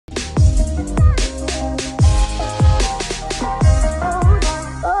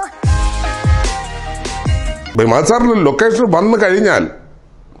മത്സരം ലൊക്കേഷൻ വന്നു കഴിഞ്ഞാൽ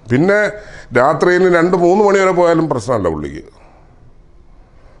പിന്നെ രാത്രിയിൽ 2-3 മണി വരെ പോയാലും പ്രശ്നമല്ല പുള്ളിക്ക്.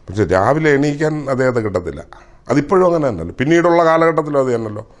 പക്ഷെ രാവിലെ എണീക്കാൻ അദ്ദേഹത്തെ കിട്ടത്തില്ല. അതിപ്പോഴും അങ്ങനെ തന്നെയല്ലോ, പിന്നീടുള്ള കാലഘട്ടത്തിലും അത്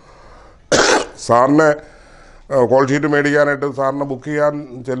തന്നെയല്ലോ. സാറിനെ കോൾ ഷീറ്റ് മേടിക്കാനായിട്ട് സാറിനെ ബുക്ക് ചെയ്യാൻ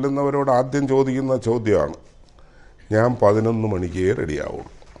ചെല്ലുന്നവരോട് ആദ്യം ചോദിക്കുന്ന ചോദ്യമാണ്, ഞാൻ 11 മണിക്കേ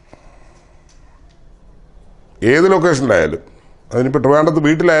റെഡിയാവുള്ളൂ. ഏത് ലൊക്കേഷനിലായാലും, അതിനിപ്പോൾ ട്രിവാൻഡ്രത്ത്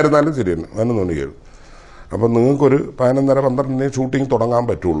വീട്ടിലായിരുന്നാലും ശരി തന്നെ 11 മണിക്ക്. അപ്പം നിങ്ങൾക്കൊരു 11:30-12 ഷൂട്ടിങ് തുടങ്ങാൻ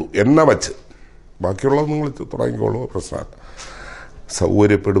പറ്റുള്ളൂ എന്നെ വച്ച്. ബാക്കിയുള്ളത് നിങ്ങൾ തുടങ്ങിക്കോളൂ, പ്രശ്നമാണ്.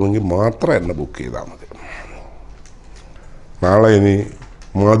 സൗകര്യപ്പെടുമെങ്കിൽ മാത്രം എന്നെ ബുക്ക് ചെയ്താൽ മതി. നാളെ ഇനി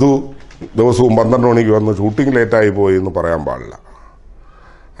മധു ദിവസവും 12 മണിക്ക് വന്ന് ഷൂട്ടിംഗ് ലേറ്റായി പോയി എന്ന് പറയാൻ പാടില്ല.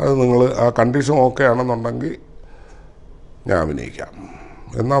 അത് നിങ്ങൾ ആ കണ്ടീഷൻ ഓക്കെ ആണെന്നുണ്ടെങ്കിൽ ഞാൻ അഭിനയിക്കാം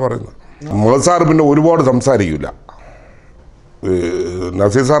എന്നാ പറയുന്നത്. സാർ പിന്നെ ഒരുപാട് സംസാരിക്കില്ല.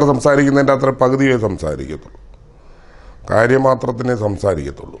 നസീർ സാർ സംസാരിക്കുന്നതിൻ്റെ അത്ര പകുതിയേ സംസാരിക്കത്തുള്ളൂ, കാര്യമാത്രത്തിനേ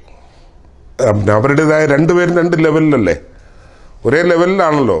സംസാരിക്കത്തുള്ളൂ. അവരുടേതായ രണ്ടുപേരും 2 ലെവലിലല്ലേ, ഒരേ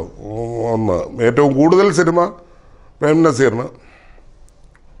ലെവലിലാണല്ലോ. ഒന്ന് ഏറ്റവും കൂടുതൽ സിനിമ പ്രേം നസീറിന്,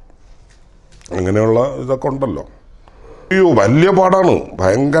 അങ്ങനെയുള്ള ഇതൊക്കെ ഉണ്ടല്ലോ. അയ്യോ വലിയ പാടാണ്,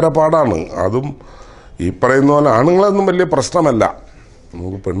 ഭയങ്കര പാടാണ്. അതും ഈ പറയുന്ന പോലെ ആണുങ്ങളൊന്നും വലിയ പ്രശ്നമല്ല,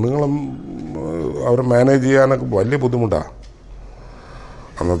 നമുക്ക് പെണ്ണുങ്ങളും അവരെ മാനേജ് ചെയ്യാനൊക്കെ വലിയ ബുദ്ധിമുട്ടാണ്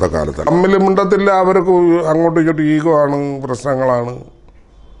അന്നത്തെ കാലത്ത്. തമ്മിൽ മിണ്ടത്തില്ല, അവർക്ക് അങ്ങോട്ടും ഇങ്ങോട്ടും ഈഗോ ആണ്, പ്രശ്നങ്ങളാണ്.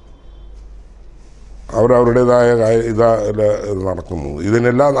 അവരവരുടേതായ ഇത് നടക്കുന്നു.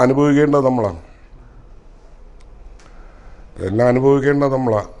 ഇതിനെല്ലാം അനുഭവിക്കേണ്ടത് നമ്മളാണ്, എല്ലാം അനുഭവിക്കേണ്ടത്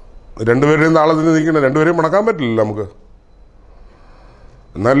നമ്മളാണ്. 2 പേരുടെയും താളത്തിന് നിൽക്കണം, 2 പേരെയും മടക്കാൻ പറ്റില്ല നമുക്ക്,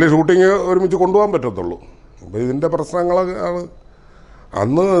 എന്നാലേ ഷൂട്ടിങ് ഒരുമിച്ച് കൊണ്ടുപോകാൻ പറ്റത്തുള്ളൂ. അപ്പോൾ ഇതിൻ്റെ പ്രശ്നങ്ങളാണ്.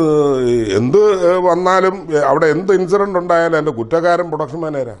 അന്ന് എന്ത് വന്നാലും അവിടെ എന്ത് ഇൻസിഡൻ്റ് ഉണ്ടായാലും എൻ്റെ കുറ്റക്കാരൻ പ്രൊഡക്ഷൻ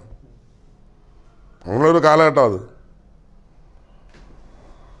മാനേജരാണ്. അങ്ങനൊരു കാലഘട്ടം അത്.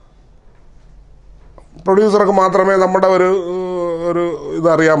 പ്രൊഡ്യൂസർക്ക് മാത്രമേ നമ്മുടെ ഒരു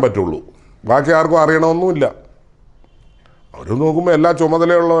ഇതറിയാൻ പറ്റുള്ളൂ, ബാക്കി ആർക്കും അറിയണമെന്നുമില്ല. അവർ നോക്കുമ്പോൾ എല്ലാ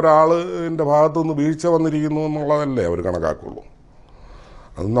ചുമതലയുള്ള ഒരാളിൻ്റെ ഭാഗത്തുനിന്ന് വീഴ്ച വന്നിരിക്കുന്നു എന്നുള്ളതല്ലേ അവർ കണക്കാക്കുള്ളൂ.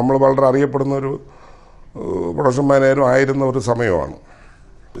 അത് നമ്മൾ വളരെ അറിയപ്പെടുന്ന ഒരു പ്രൊഡക്ഷൻ മാനേജരും ആയിരുന്ന ഒരു സമയമാണ്.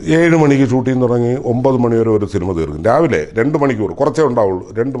 7 മണിക്ക് ഷൂട്ടിങ് തുടങ്ങി 9 മണി വരെ ഒരു സിനിമ തീർക്കും. രാവിലെ 2 മണിക്കൂർ, കുറച്ചേ ഉണ്ടാവുള്ളൂ,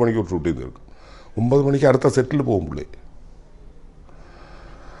 2 മണിക്കൂർ ഷൂട്ടിങ് തീർക്കും. 9 മണിക്ക് അടുത്ത സെറ്റിൽ പോകും പുള്ളി.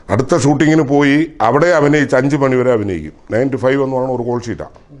 അടുത്ത ഷൂട്ടിങ്ങിന് പോയി അവിടെ അഭിനയിച്ച് 5 മണി വരെ അഭിനയിക്കും. 9 to 5 എന്ന് പറഞ്ഞാൽ ഒരു കോൾ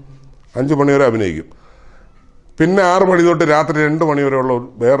ഷീറ്റാണ്. 5 മണി വരെ അഭിനയിക്കും. പിന്നെ 6 മണി തൊട്ട് രാത്രി 2 മണി വരെയുള്ള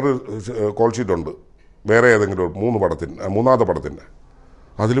വേറൊരു കോൾ ഷീറ്റുണ്ട്, വേറെ ഏതെങ്കിലും 3 പടത്തിൻ്റെ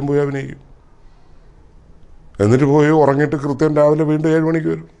അതിലും പോയി അഭിനയിക്കും. എന്നിട്ട് പോയി ഉറങ്ങിയിട്ട് കൃത്യം രാവിലെ വീണ്ടും 7 മണിക്ക്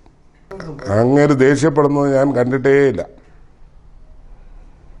വരും. അങ്ങനെ ദേഷ്യപ്പെടുന്നത് ഞാൻ കണ്ടിട്ടേ ഇല്ല.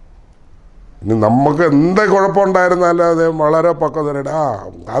 ഇനി നമുക്ക് എന്ത് കുഴപ്പമുണ്ടായിരുന്നാലും അത് വളരെ പക്വതയുടെ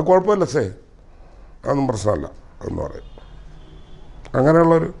ആ കുഴപ്പമില്ല സേ, അതൊന്നും പ്രശ്നമല്ല എന്ന് പറയും.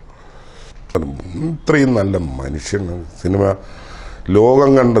 അങ്ങനെയുള്ളൊരു ഇത്രയും നല്ല മനുഷ്യൻ സിനിമാ ലോകം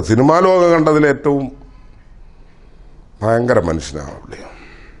കണ്ടതിൽ ഏറ്റവും ഭയങ്കര മനുഷ്യനാണ് പുള്ളി.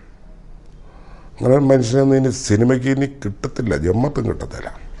 അങ്ങനെ ഒരു മനുഷ്യനൊന്നും ഇനി സിനിമയ്ക്ക് ഇനി കിട്ടത്തില്ല, ജന്മത്തും കിട്ടത്തില്ല.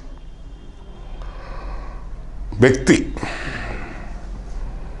 വ്യക്തി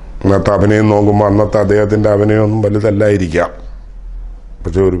ഇന്നത്തെ അഭിനയം നോക്കുമ്പോൾ അന്നത്തെ അദ്ദേഹത്തിൻ്റെ അഭിനയമൊന്നും വലുതല്ലായിരിക്കാം,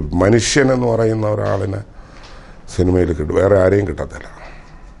 പക്ഷെ ഒരു മനുഷ്യനെന്ന് പറയുന്ന ഒരാളിനെ സിനിമയിൽ കിട്ടും, വേറെ ആരെയും കിട്ടത്തില്ല.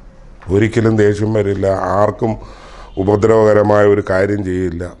 ഒരിക്കലും ദേഷ്യം വരില്ല, ആർക്കും ഉപദ്രവകരമായ ഒരു കാര്യം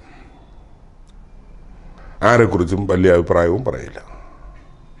ചെയ്യില്ല, ആരെക്കുറിച്ചും വലിയ അഭിപ്രായവും പറയില്ല,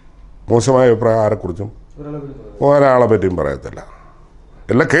 മോശമായ അഭിപ്രായം ആരെക്കുറിച്ചും ഒരാളെ പറ്റിയും പറയത്തില്ല.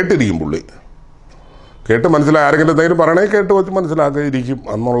 എല്ലാം കേട്ടിരിക്കും പുള്ളി, കേട്ട് മനസ്സിലായി. ആരെങ്കിലും എന്തെങ്കിലും പറയണേ കേട്ട് വെച്ച് മനസ്സിലാക്കിയിരിക്കും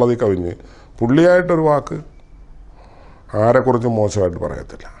എന്നുള്ളതിൽ കവിഞ്ഞ് പുള്ളിയായിട്ടൊരു വാക്ക് ആരെക്കുറിച്ചും മോശമായിട്ട്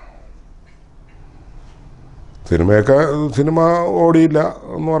പറയത്തില്ല. സിനിമ ഓടിയില്ല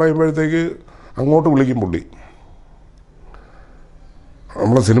എന്ന് പറയുമ്പോഴത്തേക്ക് അങ്ങോട്ട് വിളിക്കും പുള്ളി,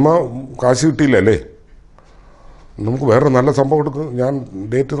 നമ്മളെ സിനിമ കാശ് കിട്ടിയില്ലല്ലേ, നമുക്ക് വേറെ നല്ല സംഭവം എടുക്കും, ഞാൻ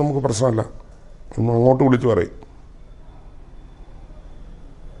ഡേറ്റ് നമുക്ക് പ്രശ്നമല്ല ഒന്ന് അങ്ങോട്ട് വിളിച്ചു പറയും.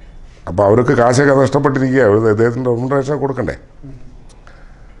 അപ്പോൾ അവർക്ക് കാശൊക്കെ നഷ്ടപ്പെട്ടിരിക്കുക, അദ്ദേഹത്തിൻ്റെ റെമ്യൂണറേഷൻ കൊടുക്കണ്ടേ,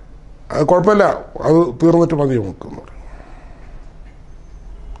 അത് കുഴപ്പമില്ല, അത് തീർന്നിട്ട് മതി നമുക്കെന്ന് പറയും.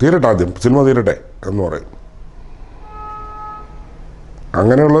 തീരട്ടെ, ആദ്യം സിനിമ തീരട്ടെ എന്ന് പറയും.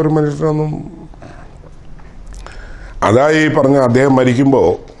 അങ്ങനെയുള്ളൊരു മനുഷ്യനൊന്നും അതായി പറഞ്ഞ അദ്ദേഹം മരിക്കുമ്പോൾ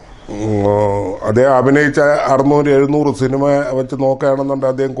അദ്ദേഹം അഭിനയിച്ച 600-700 സിനിമ വെച്ച്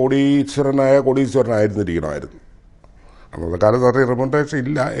നോക്കുകയാണെന്നുണ്ടെങ്കിൽ അദ്ദേഹം കോടീശ്വരനായിരുന്നിരിക്കണമായിരുന്നു. അന്നത്തെ കാലത്ത് അത്രയും റെമ്യൂണറേഷൻ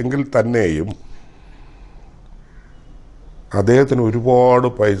ഇല്ല എങ്കിൽ തന്നെയും അദ്ദേഹത്തിന് ഒരുപാട്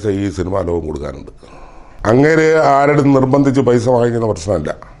പൈസ ഈ സിനിമാ ലോകം കൊടുക്കാനുണ്ട്. അങ്ങേര് ആരുടെ നിർബന്ധിച്ച് പൈസ വാങ്ങിക്കുന്ന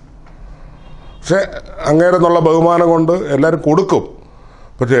പ്രശ്നമില്ല. പക്ഷെ അങ്ങേരെന്നുള്ള ബഹുമാനം കൊണ്ട് എല്ലാവരും കൊടുക്കും.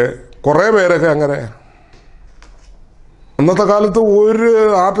 പക്ഷേ കുറേ പേരൊക്കെ അങ്ങനെ അന്നത്തെ കാലത്ത് ഒരു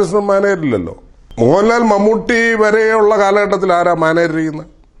ആർട്ടിസ്റ്റിനും മാനേജർ ഇല്ലല്ലോ. മോഹൻലാൽ മമ്മൂട്ടി വരെയുള്ള കാലഘട്ടത്തിൽ ആരാ മാനേജർ ചെയ്യുന്നത്?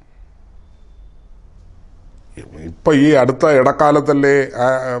 ഇപ്പം ഈ അടുത്ത ഇടക്കാലത്തല്ലേ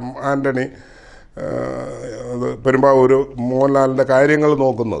ആന്റണി പെരുമ്പാവൂർ മോഹൻലാലിൻ്റെ കാര്യങ്ങൾ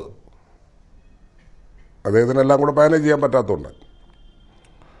നോക്കുന്നത്. അദ്ദേഹത്തിനെല്ലാം കൂടെ മാനേജ് ചെയ്യാൻ പറ്റാത്തതുകൊണ്ട്.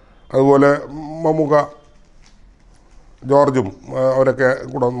 അതുപോലെ മമ്മൂക്ക, ജോർജും അവരൊക്കെ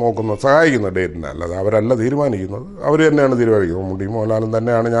കൂടെ നോക്കുന്നു, സഹായിക്കുന്ന ഡേറ്റിനെ. അല്ലാതെ അവരല്ല തീരുമാനിക്കുന്നത്, അവർ തന്നെയാണ് തീരുമാനിക്കുന്നത്. മമ്മൂട്ടി മോഹൻലാലും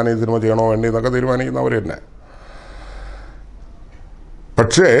തന്നെയാണ് ഞാൻ ഈ സിനിമ ചെയ്യണോ വേണ്ടി എന്നൊക്കെ തീരുമാനിക്കുന്നത് അവർ തന്നെ.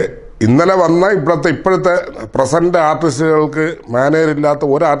 പക്ഷേ ഇന്നലെ വന്ന ഇപ്പോഴത്തെ പ്രസന്റ് ആർട്ടിസ്റ്റുകൾക്ക് മാനേജർ ഇല്ലാത്ത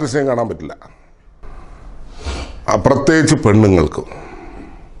ഒരു ആർട്ടിസ്റ്റിനെയും കാണാൻ പറ്റില്ല. പ്രത്യേകിച്ച്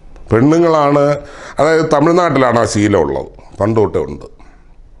പെണ്ണുങ്ങളാണ്. അതായത് തമിഴ്നാട്ടിലാണ് ആ ശീലമുള്ളത്, പണ്ട് തൊട്ടേ ഉണ്ട്.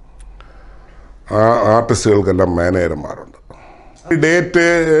 ആ ആർട്ടിസ്റ്റുകൾക്കെല്ലാം മാനേജർമാരുണ്ട്. ഈ ഡേറ്റ്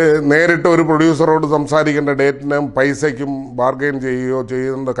നേരിട്ട് ഒരു പ്രൊഡ്യൂസറോട് സംസാരിക്കേണ്ട ഡേറ്റിനും പൈസയ്ക്കും ബാർഗെയിൻ ചെയ്യുകയോ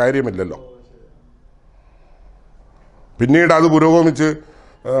ചെയ്യേണ്ട കാര്യമില്ലല്ലോ. പിന്നീട് അത് പുരോഗമിച്ച്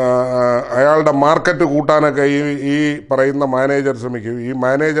അയാളുടെ മാർക്കറ്റ് കൂട്ടാനൊക്കെ ഈ പറയുന്ന മാനേജർ ശ്രമിക്കും. ഈ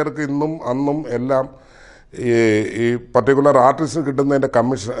മാനേജർക്ക് ഇന്നും അന്നും എല്ലാം ഈ പർട്ടിക്കുലർ ആർട്ടിസ്റ്റിന് കിട്ടുന്നതിൻ്റെ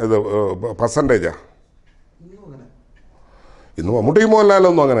കമ്മീഷൻ ഇത് പെർസെൻറ്റേജാ. ഇന്ന് മമ്മൂട്ടി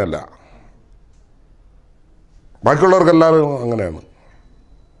മോഹൻലാലൊന്നും അങ്ങനെയല്ല, ബാക്കിയുള്ളവർക്കെല്ലാവരും അങ്ങനെയാണ്.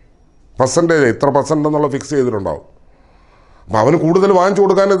 പെർസെൻറ്റേജ് ഇത്ര പെർസെൻ്റ് എന്നുള്ള ഫിക്സ് ചെയ്തിട്ടുണ്ടാവും. അപ്പം അവന് കൂടുതൽ വാങ്ങിച്ചു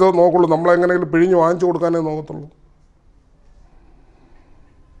കൊടുക്കാനേ നോക്കുള്ളൂ, നമ്മളെങ്ങനെയെങ്കിലും പിഴിഞ്ഞ് വാങ്ങിച്ചു കൊടുക്കാനേ നോക്കത്തുള്ളൂ.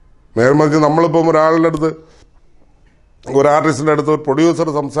 നേരെ മറിച്ച് നമ്മളിപ്പം ഒരു ആർട്ടിസ്റ്റിൻ്റെ അടുത്ത് ഒരു പ്രൊഡ്യൂസർ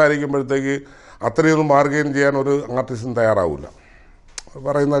സംസാരിക്കുമ്പോഴത്തേക്ക് അത്രയൊന്നും ബാർഗെയിൻ ചെയ്യാൻ ഒരു ആർട്ടിസ്റ്റിന് തയ്യാറാവില്ല.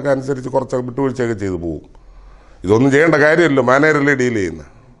 പറയുന്നതൊക്കെ അനുസരിച്ച് കുറച്ചൊക്കെ വിട്ടുവീഴ്ചയൊക്കെ ചെയ്തു പോകും. ഇതൊന്നും ചെയ്യേണ്ട കാര്യമല്ലോ, മാനേജറല്ലേ ഡീൽ ചെയ്യുന്നത്.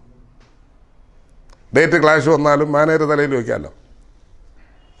 ഡേറ്റ് ക്ലാഷ് വന്നാലും മാനേജർ തലയിൽ വയ്ക്കാമല്ലോ.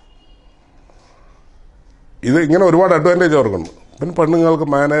 ഇത് ഇങ്ങനെ ഒരുപാട് അഡ്വാൻറ്റേജ് അവർക്കുണ്ട്. പിന്നെ പെണ്ണുങ്ങൾക്ക്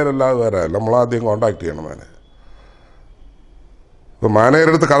മാനേജർ അല്ലാതെ വരാമല്ലോ, നമ്മളാദ്യം കോൺടാക്ട് ചെയ്യണം മാനേജർ. ഇപ്പം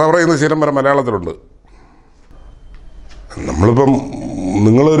മാനേജരുടെ അടുത്ത് കഥ പറയുന്ന ശീലം വരെ മലയാളത്തിലുണ്ട്. നമ്മളിപ്പം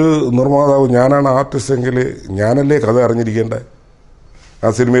നിങ്ങളൊരു നിർമ്മാതാവ്, ഞാനാണ് ആർട്ടിസ്റ്റ് എങ്കിൽ ഞാനല്ലേ കഥ അറിഞ്ഞിരിക്കേണ്ടത്. ആ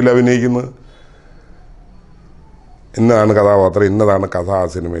സിനിമയിൽ അഭിനയിക്കുന്നത് ഇന്നതാണ് കഥാപാത്രം, ഇന്നതാണ് കഥ, ആ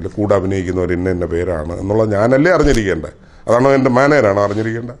സിനിമയിൽ കൂടെ അഭിനയിക്കുന്നവർ ഇന്ന പേരാണ് എന്നുള്ളത് ഞാനല്ലേ അറിഞ്ഞിരിക്കേണ്ടത്. അതാണോ എൻ്റെ മാനേജറാണോ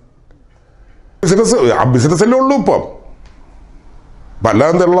അറിഞ്ഞിരിക്കേണ്ടത്? ആ ബിസിനസ്സല്ലേ ഉള്ളൂ ഇപ്പം.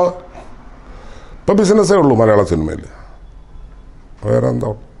 അല്ലാതെന്തുള്ള ഇപ്പം ബിസിനസ്സേ ഉള്ളൂ മലയാള സിനിമയിൽ. വേറെ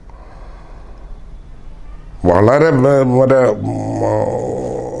എന്താ? വളരെ മറ്റേ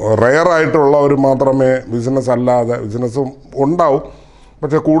റെയറായിട്ടുള്ളവർ മാത്രമേ ബിസിനസ് അല്ലാതെ, ബിസിനസ്സും ഉണ്ടാവും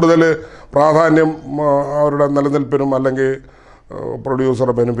പക്ഷെ കൂടുതൽ പ്രാധാന്യം അവരുടെ നിലനിൽപ്പിനും അല്ലെങ്കിൽ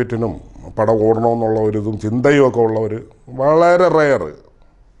പ്രൊഡ്യൂസറുടെ ബെനിഫിറ്റിനും പടം ഓടണമെന്നുള്ള ഒരിതും ചിന്തയും ഒക്കെ ഉള്ളവർ വളരെ റെയർ,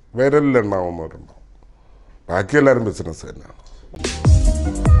 വിരലിലുണ്ടാവുന്നവരുണ്ടാവും. ബാക്കി എല്ലാവരും ബിസിനസ് തന്നെയാണ്.